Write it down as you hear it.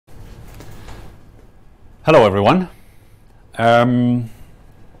Hello everyone. I'm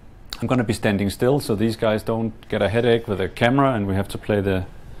going to be standing still so these guys don't get a headache with the camera and we have to play the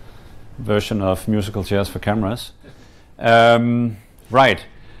version of musical chairs for cameras. Right.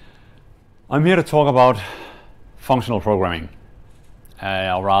 I'm here to talk about functional programming,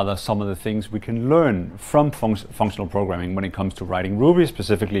 or rather some of the things we can learn from functional programming when it comes to writing Ruby,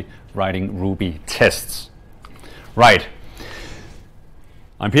 specifically writing Ruby tests. Right.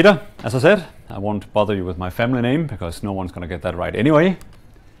 I'm Peter, as I said. I won't bother you with my family name because no one's going to get that right anyway.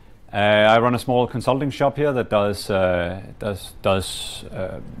 I run a small consulting shop here that does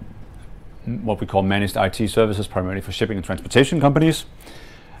what we call managed IT services, primarily for shipping and transportation companies.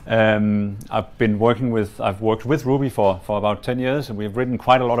 I've worked with Ruby for about 10 years, and we've written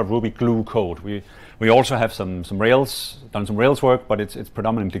quite a lot of Ruby glue code. We also have done some Rails work, but it's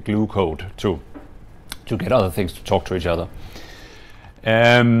predominantly glue code to get other things to talk to each other.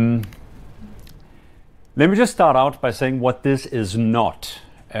 Let me just start out by saying what this is not,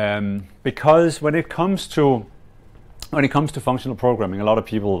 because when it comes to functional programming, a lot of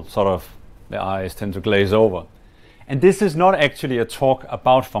people their eyes tend to glaze over. And this is not actually a talk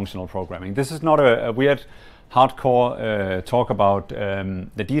about functional programming. This is not a weird, hardcore talk about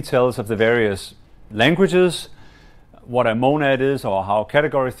the details of the various languages, what a monad is, or how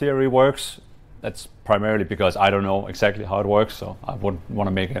category theory works. That's primarily because I don't know exactly how it works, so I wouldn't want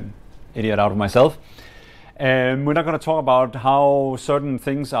to make an idiot out of myself. We're not going to talk about how certain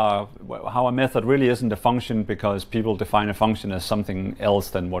things are, how a method really isn't a function because people define a function as something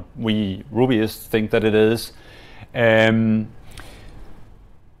else than what we Rubyists think that it is. It's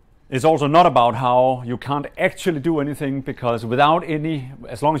also not about how you can't actually do anything because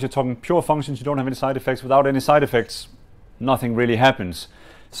as long as you're talking pure functions, you don't have any side effects. Without any side effects, nothing really happens.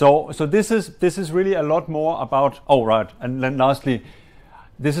 So this is really a lot more about. Oh right, and then lastly,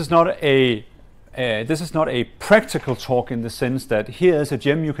 this is not a practical talk in the sense that here's a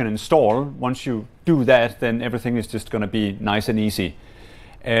gem you can install. Once you do that, then everything is just going to be nice and easy.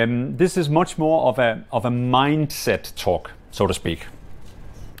 This is much more of a mindset talk, so to speak.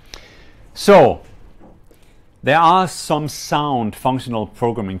 So there are some sound functional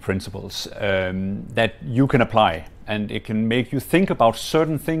programming principles that you can apply, and it can make you think about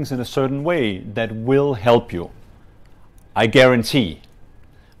certain things in a certain way that will help you. I guarantee.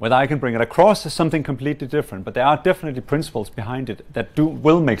 Whether I can bring it across is something completely different, but there are definitely principles behind it that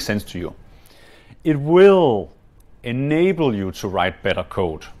will make sense to you. It will enable you to write better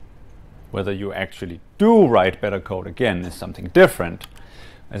code. Whether you actually do write better code, again, is something different.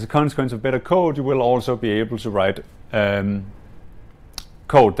 As a consequence of better code, you will also be able to write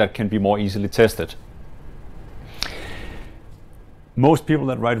code that can be more easily tested. Most people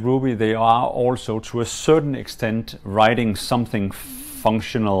that write Ruby, they are also to a certain extent writing something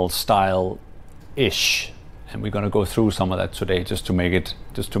functional style-ish, and we're going to go through some of that today just to make it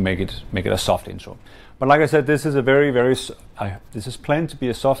a soft intro. But like I said, this is this is planned to be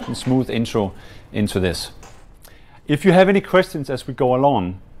a soft and smooth intro into this. If you have any questions as we go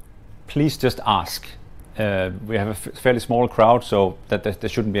along, please just ask. We have a fairly small crowd, so that there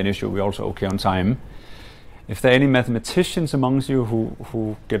shouldn't be an issue. We're also okay on time. If there are any mathematicians amongst you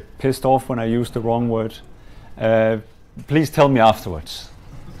who get pissed off when I use the wrong word, please tell me afterwards.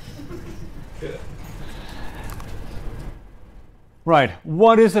 Right,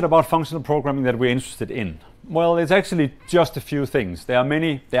 what is it about functional programming that we're interested in? Well, it's actually just a few things. There are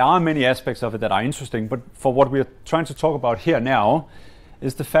many aspects of it that are interesting, but for what we're trying to talk about here now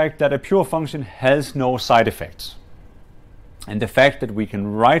is the fact that a pure function has no side effects. And the fact that we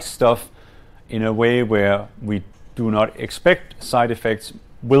can write stuff in a way where we do not expect side effects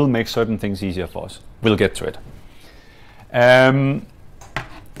will make certain things easier for us. We'll get to it.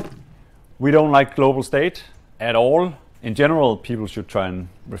 We don't like global state at all. In general, people should try and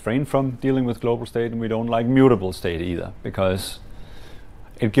refrain from dealing with global state, and we don't like mutable state either because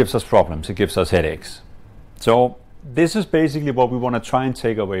it gives us problems, it gives us headaches. So this is basically what we want to try and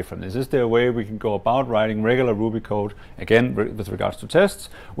take away from this. Is there a way we can go about writing regular Ruby code, again with regards to tests,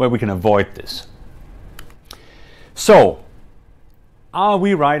 where we can avoid this? So, are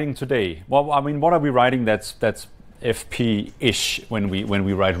we writing today? Well, I mean, what are we writing that's FP-ish when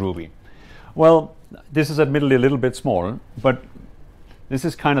we write Ruby? Well, this is admittedly a little bit small, but this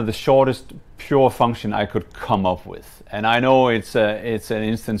is kind of the shortest pure function I could come up with. And I know it's an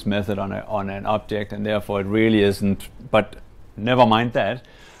instance method on an object, and therefore it really isn't, but never mind that.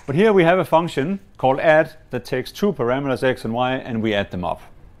 But here we have a function called add that takes two parameters x and y, and we add them up.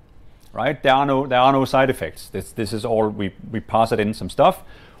 Right? There are no side effects. This is all, we pass it in some stuff,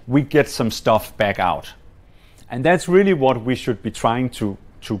 we get some stuff back out. And that's really what we should be trying to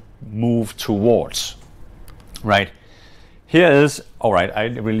move towards. Right. Here is, all right, I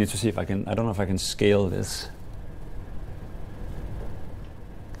really need to see if I can, I don't know if I can scale this.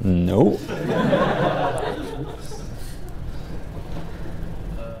 No.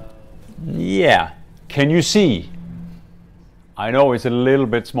 Yeah. Can you see? I know it's a little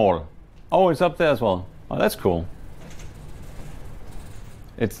bit small. Oh, it's up there as well. Oh, that's cool.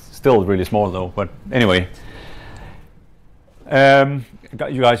 It's still really small though, but anyway. You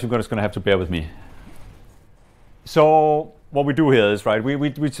guys, you're just going to have to bear with me. So what we do here is, right, we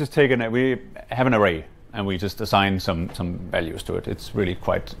just take we have an array and we just assign some values to it. It's really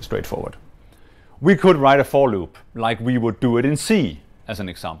quite straightforward. We could write a for loop like we would do it in C as an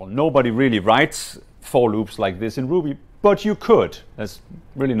example. Nobody really writes for loops like this in Ruby, but you could. There's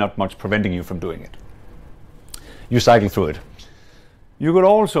really not much preventing you from doing it. You cycle through it. You could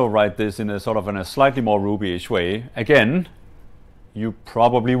also write this in a sort of in a slightly more Ruby-ish way. Again, you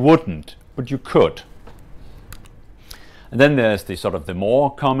probably wouldn't, but you could. And then there's the sort of the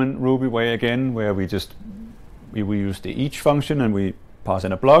more common Ruby way again, where we use the each function and we pass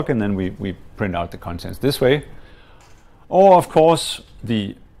in a block and then we print out the contents this way. Or of course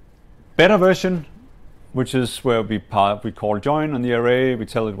the better version, which is where we call join on the array, we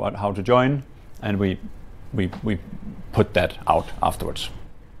tell it how to join, and we put that out afterwards.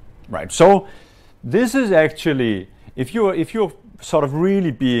 Right. So this is actually, if you're sort of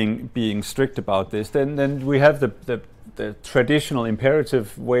really being strict about this, then we have the traditional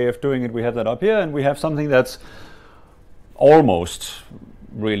imperative way of doing it. We have that up here, and we have something that's almost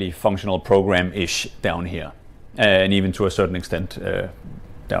really functional program-ish down here, and even to a certain extent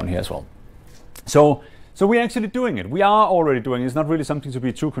down here as well. So we're actually doing it. We are already doing it. It's not really something to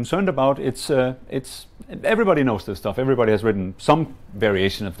be too concerned about. It's everybody knows this stuff. Everybody has written some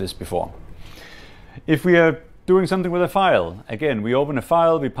variation of this before. If we are doing something with a file, again, we open a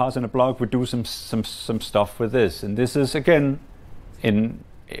file, we pass in a block, we do some stuff with this, and this is again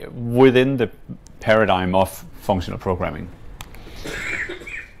within the paradigm of functional programming.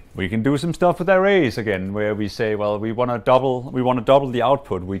 We can do some stuff with arrays again, where we say, well, we want to double the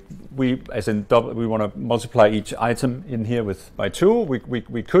output. We want to multiply each item in here by 2.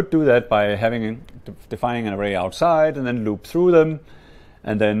 We could do that by defining an array outside and then loop through them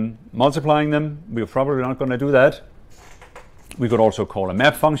and then multiplying them. We're probably not going to do that. We could also call a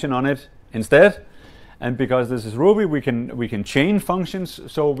map function on it instead. And because this is Ruby, we can chain functions.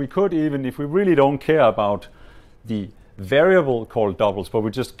 So we could even, if we really don't care about the variable called doubles, but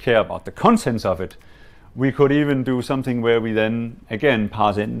we just care about the contents of it, we could even do something where we then again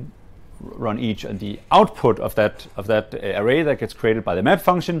pass in, run each, and the output of that array that gets created by the map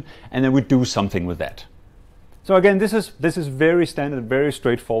function, and then we do something with that. So again, this is very standard, very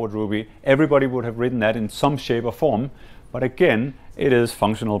straightforward Ruby. Everybody would have written that in some shape or form, but again, it is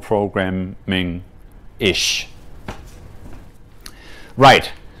functional programming-ish.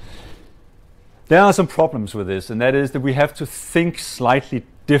 Right. There are some problems with this, and that is that we have to think slightly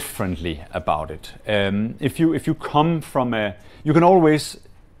differently about it. If you come from you can always,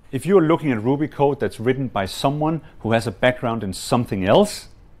 if you're looking at Ruby code that's written by someone who has a background in something else,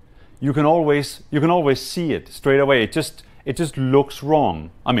 you can always see it straight away. It just looks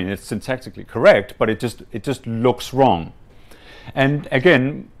wrong. I mean, it's syntactically correct, but it just looks wrong. And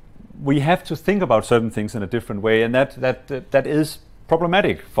again, we have to think about certain things in a different way, and that is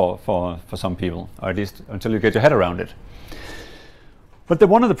problematic for some people, or at least until you get your head around it. But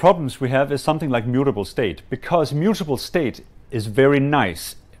one of the problems we have is something like mutable state, because mutable state is very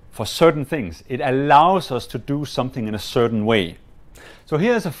nice for certain things. It allows us to do something in a certain way. So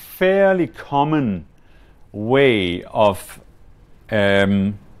here's a fairly common way of,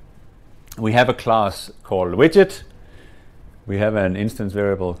 we have a class called widget, we have an instance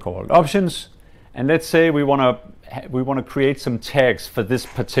variable called options, and let's say we want to create some tags for this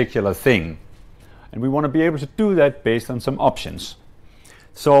particular thing, and we want to be able to do that based on some options.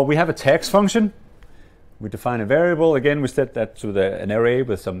 So we have a tags function. We define a variable. Again, we set that to an array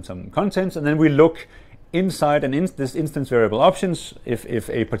with some contents, and then we look inside this instance variable options if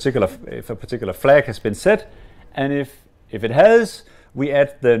a particular flag has been set, and if it has, we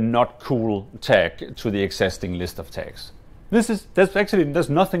add the not cool tag to the existing list of tags. There's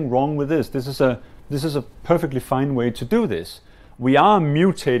nothing wrong with this. This is a perfectly fine way to do this. We are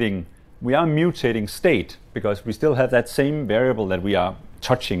mutating state because we still have that same variable that we are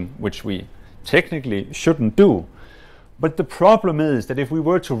touching, which we technically shouldn't do. But the problem is that if we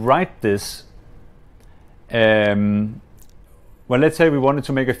were to write this, well, let's say we wanted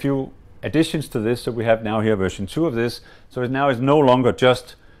to make a few additions to this, so we have now here version 2 of this. So now it's no longer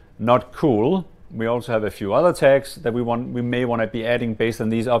just not cool. We also have a few other tags that we may want to be adding based on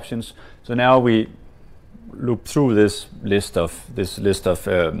these options. So now we loop through this list of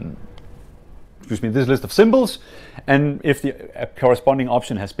symbols, and if the corresponding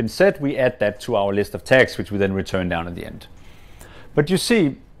option has been set, we add that to our list of tags, which we then return down at the end. But you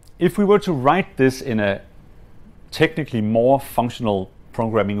see, if we were to write this in a technically more functional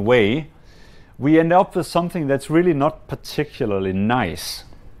programming way, we end up with something that's really not particularly nice.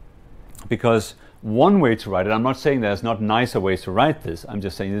 Because one way to write it, I'm not saying there's not nicer ways to write this, I'm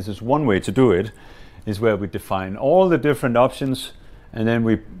just saying this is one way to do it, is where we define all the different options, and then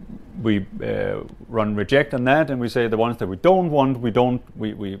we run reject on that, and we say the ones that we don't want, we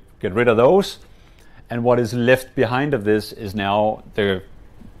get rid of those, and what is left behind of this is now the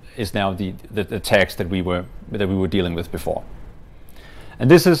tags that we were dealing with before. And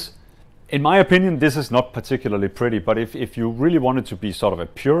this is, in my opinion, this is not particularly pretty, but if you really wanted to be sort of a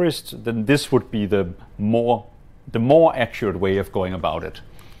purist, then this would be the more accurate way of going about it.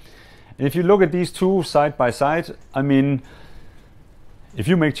 And if you look at these two side by side, I mean, if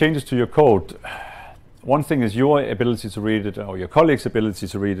you make changes to your code, one thing is your ability to read it or your colleague's ability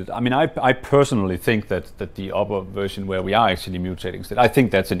to read it. I mean, I personally think that the upper version where we are actually mutating state, I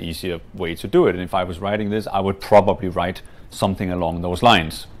think that's an easier way to do it. And if I was writing this, I would probably write something along those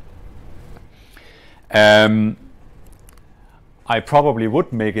lines. I probably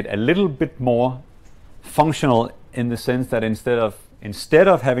would make it a little bit more functional in the sense that instead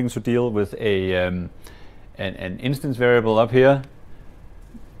of having to deal with an instance variable up here,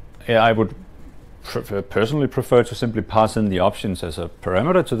 I would personally prefer to simply pass in the options as a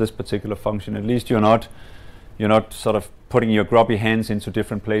parameter to this particular function. At least you're not sort of putting your grubby hands into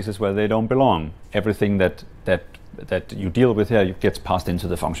different places where they don't belong. Everything that you deal with here gets passed into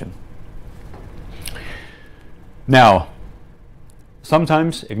the function. Now,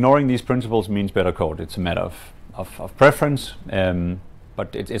 sometimes ignoring these principles means better code. It's a matter of preference,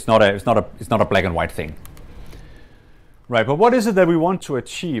 but it's not a black and white thing. Right, but what is it that we want to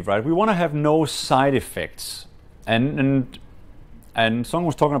achieve, right? We want to have no side effects. And someone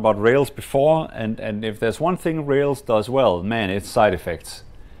was talking about Rails before, and if there's one thing Rails does well, man, it's side effects.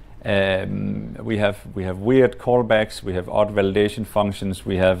 We have weird callbacks, we have odd validation functions,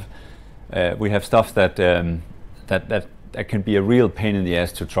 we have stuff that can be a real pain in the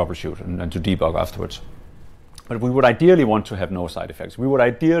ass to troubleshoot and to debug afterwards. But we would ideally want to have no side effects. We would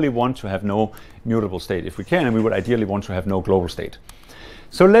ideally want to have no mutable state if we can, and we would ideally want to have no global state.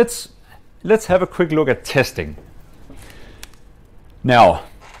 So let's have a quick look at testing. Now,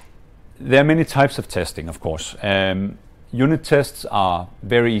 there are many types of testing, of course. Unit tests are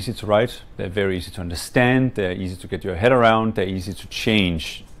very easy to write. They're very easy to understand. They're easy to get your head around. They're easy to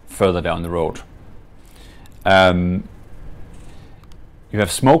change further down the road. You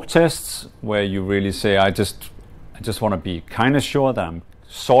have smoke tests where you really say, I just want to be kind of sure that I'm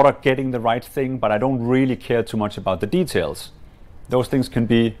sort of getting the right thing, but I don't really care too much about the details. Those things can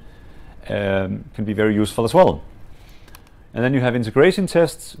be very useful as well. And then you have integration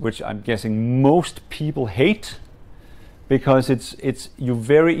tests, which I'm guessing most people hate, because you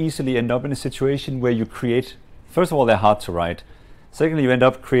very easily end up in a situation where you create, first of all, they're hard to write. Secondly, you end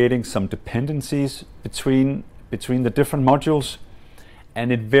up creating some dependencies between the different modules, and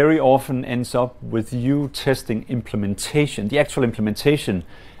it very often ends up with you testing implementation, the actual implementation,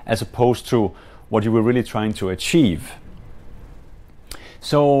 as opposed to what you were really trying to achieve.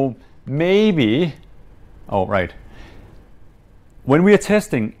 So maybe, when we are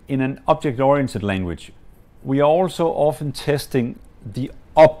testing in an object-oriented language, we are also often testing the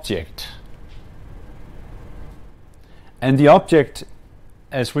object. And the object,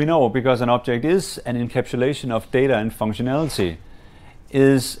 as we know, because an object is an encapsulation of data and functionality,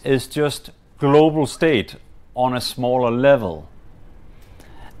 is just global state on a smaller level.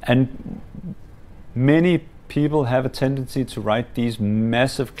 And many people have a tendency to write these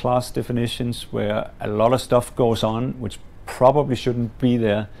massive class definitions where a lot of stuff goes on, which probably shouldn't be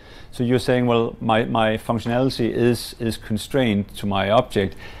there. So you're saying, well, my functionality is constrained to my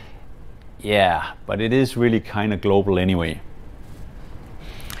object. Yeah, but it is really kind of global anyway.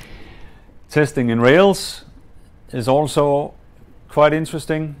 Testing in Rails is also quite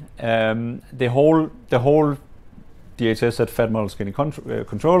interesting. The whole DHS had fat model skinny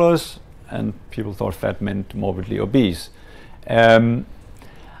controllers, and people thought fat meant morbidly obese.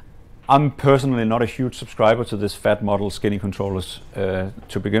 I'm personally not a huge subscriber to this fat model skinny controllers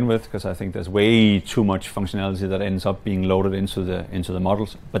to begin with, because I think there's way too much functionality that ends up being loaded into the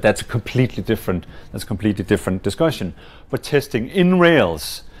models. But that's a completely different discussion. But testing in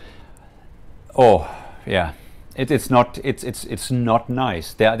Rails, oh yeah, It's not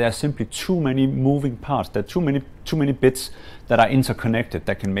nice. There are simply too many moving parts. There are too many bits that are interconnected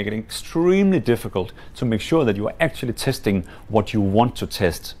that can make it extremely difficult to make sure that you are actually testing what you want to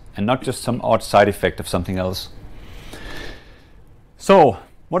test and not just some odd side effect of something else. So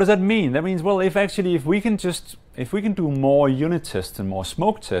what does that mean? That means, well, if we can do more unit tests and more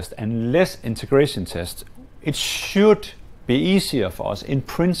smoke tests and less integration tests, it should be easier for us in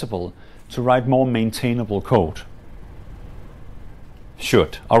principle to write more maintainable code.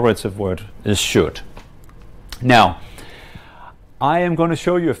 Should. Operative word is should. Now, I am going to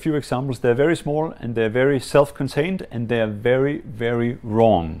show you a few examples. They're very small and they're very self-contained and they're very, very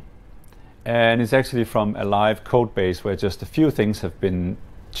wrong. And it's actually from a live code base where just a few things have been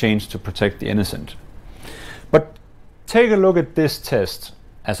changed to protect the innocent. But take a look at this test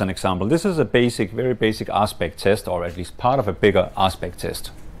as an example. This is a basic, very basic aspect test, or at least part of a bigger aspect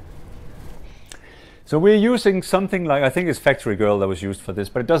test. So we're using something like, I think it's Factory Girl that was used for this,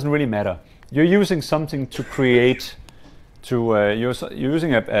 but it doesn't really matter. You're using something to create, you're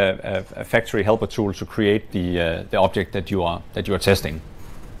using a factory helper tool to create the object that you are testing.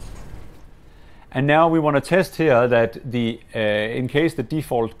 And now we want to test here that in case the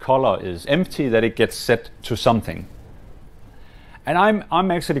default color is empty, that it gets set to something. And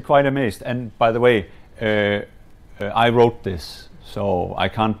I'm actually quite amazed. And by the way, I wrote this. So I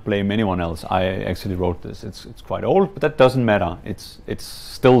can't blame anyone else. I actually wrote this. It's quite old, but that doesn't matter. It's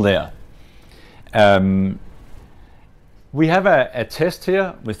still there. We have a test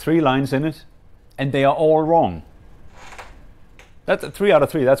here with 3 lines in it, and they are all wrong. That's 3 out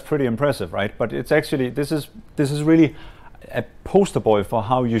of 3. That's pretty impressive, right? But it's actually this is really a poster boy for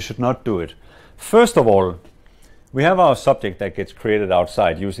how you should not do it. First of all, we have our subject that gets created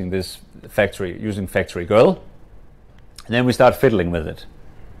outside using Factory Girl. And then we start fiddling with it.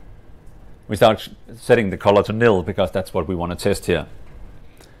 We start setting the color to nil because that's what we want to test here.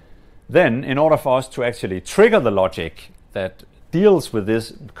 Then, in order for us to actually trigger the logic that deals with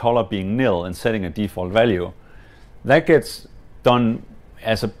this color being nil and setting a default value, that gets done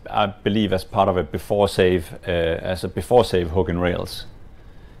I believe as part of a before save hook in Rails.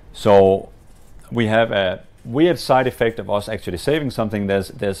 So we have a weird side effect of us actually saving something. There's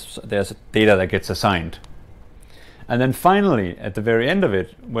data that gets assigned. And then finally, at the very end of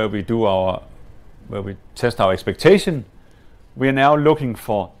it, where we test our expectation, we are now looking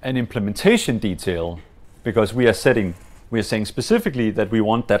for an implementation detail because we are saying specifically that we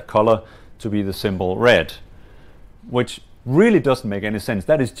want that color to be the symbol red, which really doesn't make any sense.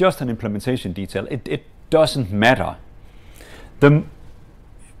 That is just an implementation detail. It doesn't matter.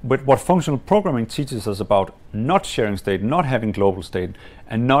 But what functional programming teaches us about not sharing state, not having global state,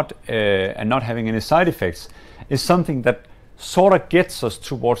 and not having any side effects is something that sort of gets us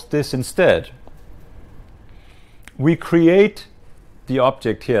towards this instead. We create the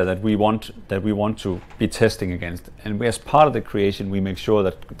object here that we want to be testing against, and as part of the creation we make sure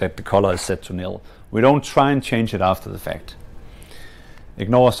that the color is set to nil. We don't try and change it after the fact.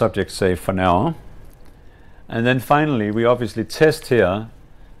 Ignore subject save for now. And then finally we obviously test here.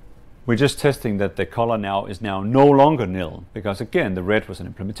 We're just testing that the color is now no longer nil, because again the red was an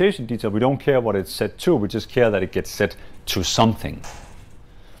implementation detail. We don't care what it's set to, we just care that it gets set to something.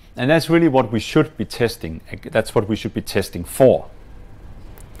 And that's really what we should be testing. That's what we should be testing for.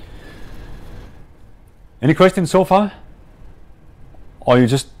 Any questions so far? Or are you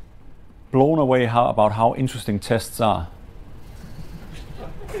just blown away about how interesting tests are?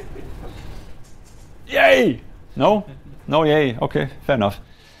 Yay! No? No yay. Okay, fair enough.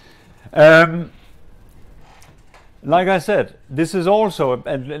 Like I said, this is also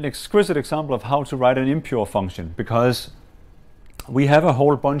an exquisite example of how to write an impure function, because we have a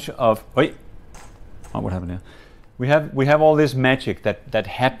whole bunch of what happened here? We have all this magic that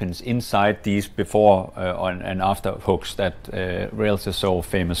happens inside these before and after hooks that Rails is so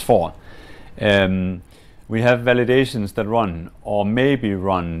famous for. We have validations that run or maybe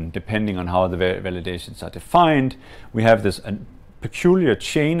run depending on how the validations are defined. We have this peculiar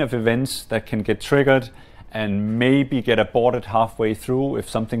chain of events that can get triggered and maybe get aborted halfway through if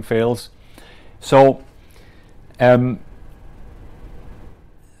something fails. So there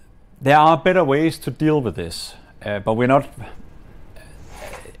are better ways to deal with this, but we're not.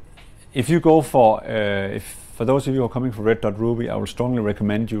 If you go for those of you who are coming from Red.Ruby, I would strongly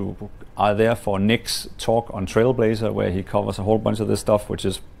recommend you are there for Nick's talk on Trailblazer, where he covers a whole bunch of this stuff, which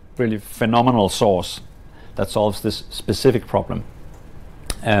is really phenomenal source that solves this specific problem.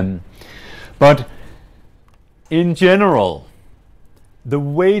 But in general, the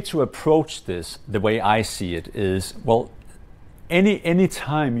way to approach this, the way I see it, is, well, any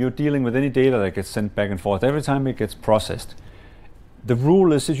time you're dealing with any data that gets sent back and forth, every time it gets processed, the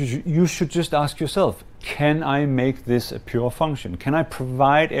rule is that you should just ask yourself, can I make this a pure function? Can I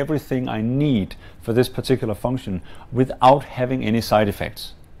provide everything I need for this particular function without having any side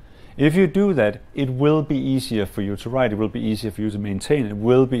effects? If you do that, it will be easier for you to write, it will be easier for you to maintain, it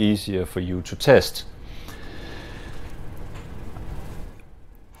will be easier for you to test.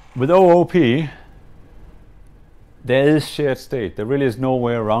 With OOP, there is shared state. There really is no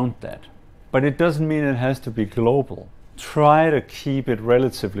way around that. But it doesn't mean it has to be global. Try to keep it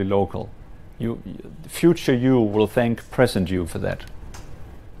relatively local. Future you will thank present you for that.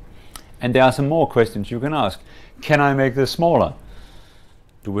 And there are some more questions you can ask. Can I make this smaller?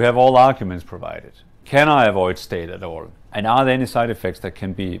 Do we have all arguments provided? Can I avoid state at all? And are there any side effects that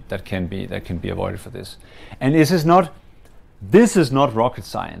can be avoided for this? And this is not rocket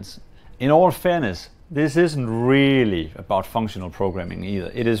science. In all fairness, this isn't really about functional programming either.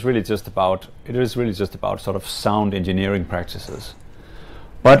 It is really just about sort of sound engineering practices.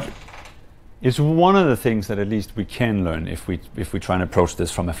 But it's one of the things that at least we can learn if we try and approach this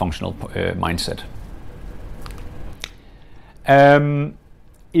from a functional mindset.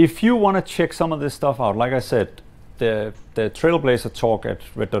 If you want to check some of this stuff out, like I said, the Trailblazer talk at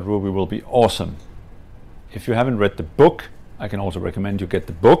Red.Ruby will be awesome. If you haven't read the book, I can also recommend you get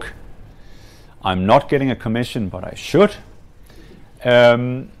the book. I'm not getting a commission, but I should.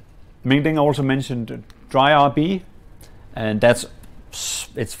 Mingding also mentioned DryRB, and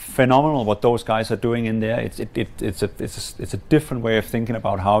it's phenomenal what those guys are doing in there. It's a different way of thinking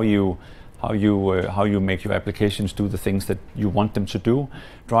about how you make your applications do the things that you want them to do.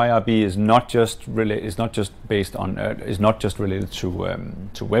 DryRB is not just related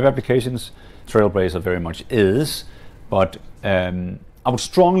to web applications. Trailblazer very much is, but I would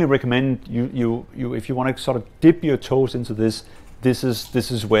strongly recommend you if you want to sort of dip your toes into this. This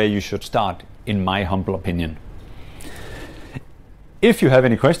is where you should start, in my humble opinion. If you have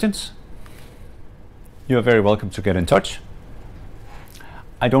any questions, you are very welcome to get in touch.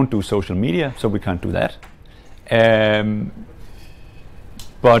 I don't do social media, so we can't do that.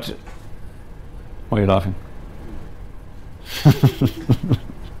 But why are you laughing?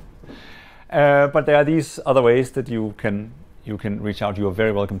 But there are these other ways that you can reach out. You are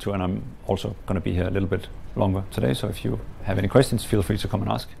very welcome to, and I'm also going to be here a little bit longer today, so if you have any questions, feel free to come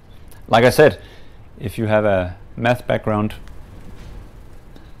and ask. Like I said, if you have a math background,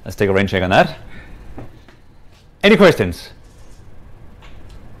 let's take a rain check on that. Any questions?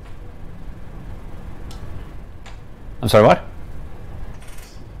 I'm sorry, what?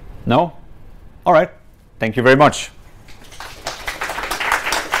 No? All right. Thank you very much.